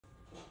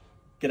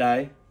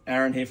G'day,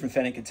 Aaron here from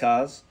Fenech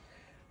Guitars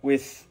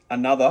with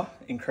another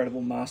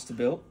incredible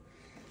Masterbuilt.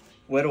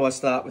 Where do I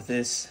start with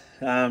this?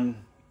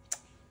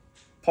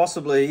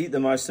 Possibly the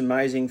most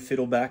amazing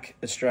Fiddleback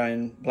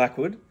Australian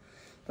Blackwood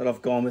that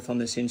I've gone with on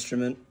this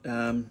instrument.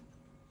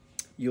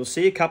 You'll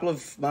see a couple of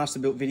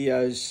Masterbuilt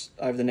videos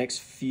over the next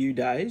few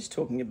days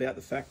talking about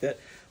the fact that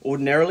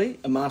ordinarily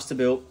a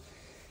Masterbuilt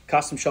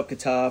custom shop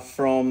guitar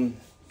from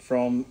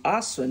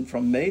us and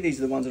from me, these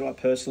are the ones that I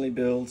personally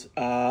build,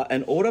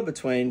 an order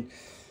between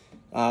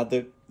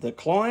the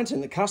client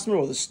and the customer,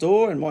 or the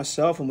store and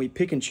myself, and we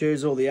pick and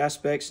choose all the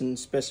aspects and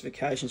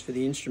specifications for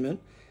the instrument.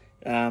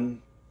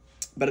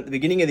 But at the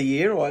beginning of the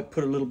year, I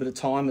put a little bit of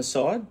time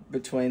aside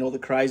between all the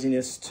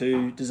craziness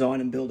to design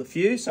and build a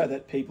few so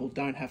that people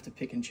don't have to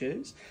pick and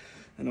choose.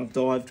 And I've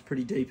dived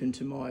pretty deep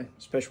into my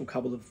special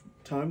couple of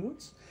tone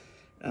woods.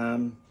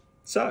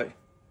 So,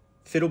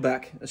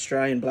 Fiddleback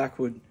Australian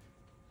Blackwood,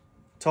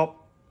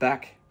 top,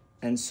 back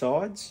and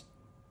sides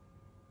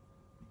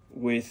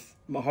with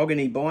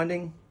mahogany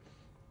binding,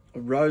 a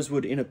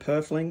rosewood inner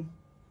purfling.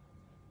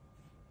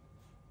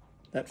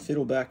 That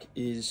Fiddleback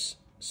is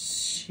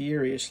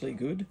seriously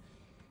good.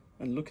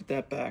 And look at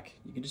that back.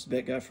 You can just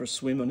about go for a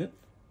swim on it.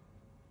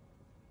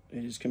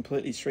 It is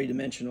completely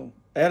three-dimensional.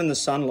 Out in the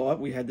sunlight,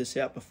 we had this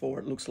out before,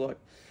 it looks like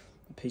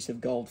a piece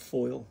of gold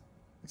foil.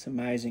 It's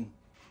amazing.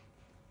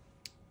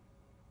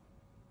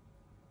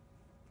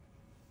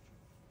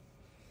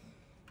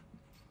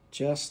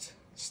 Just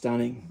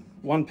stunning.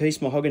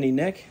 One-piece mahogany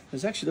neck.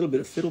 There's actually a little bit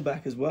of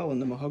Fiddleback as well in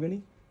the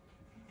mahogany.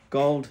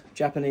 Gold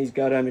Japanese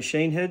Godo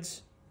machine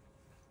heads,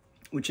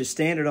 which is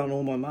standard on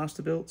all my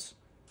Masterbuilts.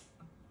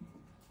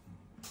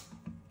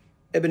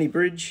 Ebony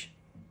bridge,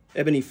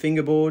 ebony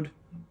fingerboard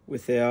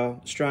with our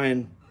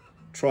Australian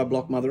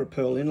tri-block mother of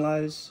pearl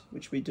inlays,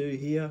 which we do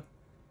here,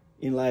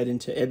 inlaid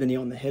into ebony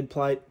on the head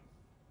plate.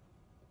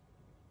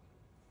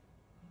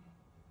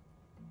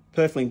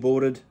 Purfling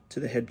bordered to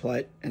the head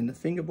plate and the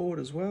fingerboard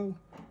as well.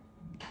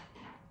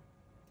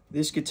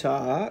 This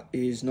guitar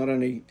is not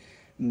only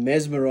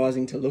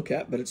mesmerizing to look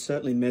at, but it's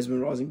certainly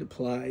mesmerizing to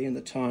play, and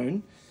the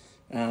tone,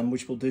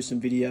 which we'll do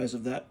some videos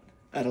of that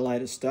at a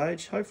later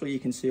stage. Hopefully you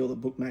can see all the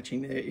book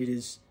matching there. It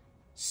is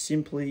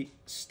simply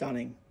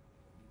stunning.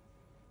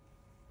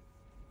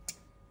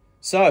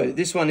 So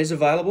this one is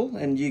available,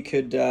 and you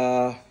could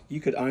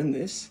own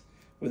this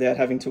without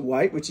having to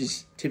wait, which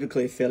is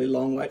typically a fairly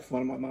long wait for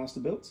one of my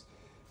Masterbuilts.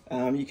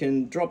 You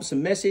can drop us a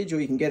message, or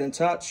you can get in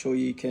touch, or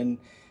you can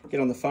get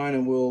on the phone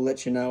and we'll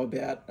let you know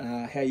about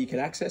how you can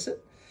access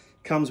it.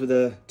 Comes with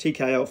a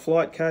TKL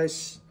flight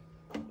case.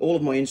 All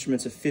of my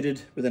instruments are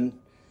fitted with an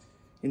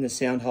in the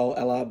Soundhole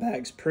LR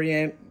Bags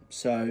preamp,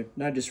 so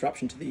no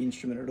disruption to the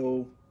instrument at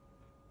all.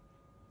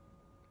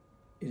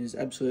 It is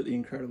absolutely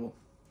incredible.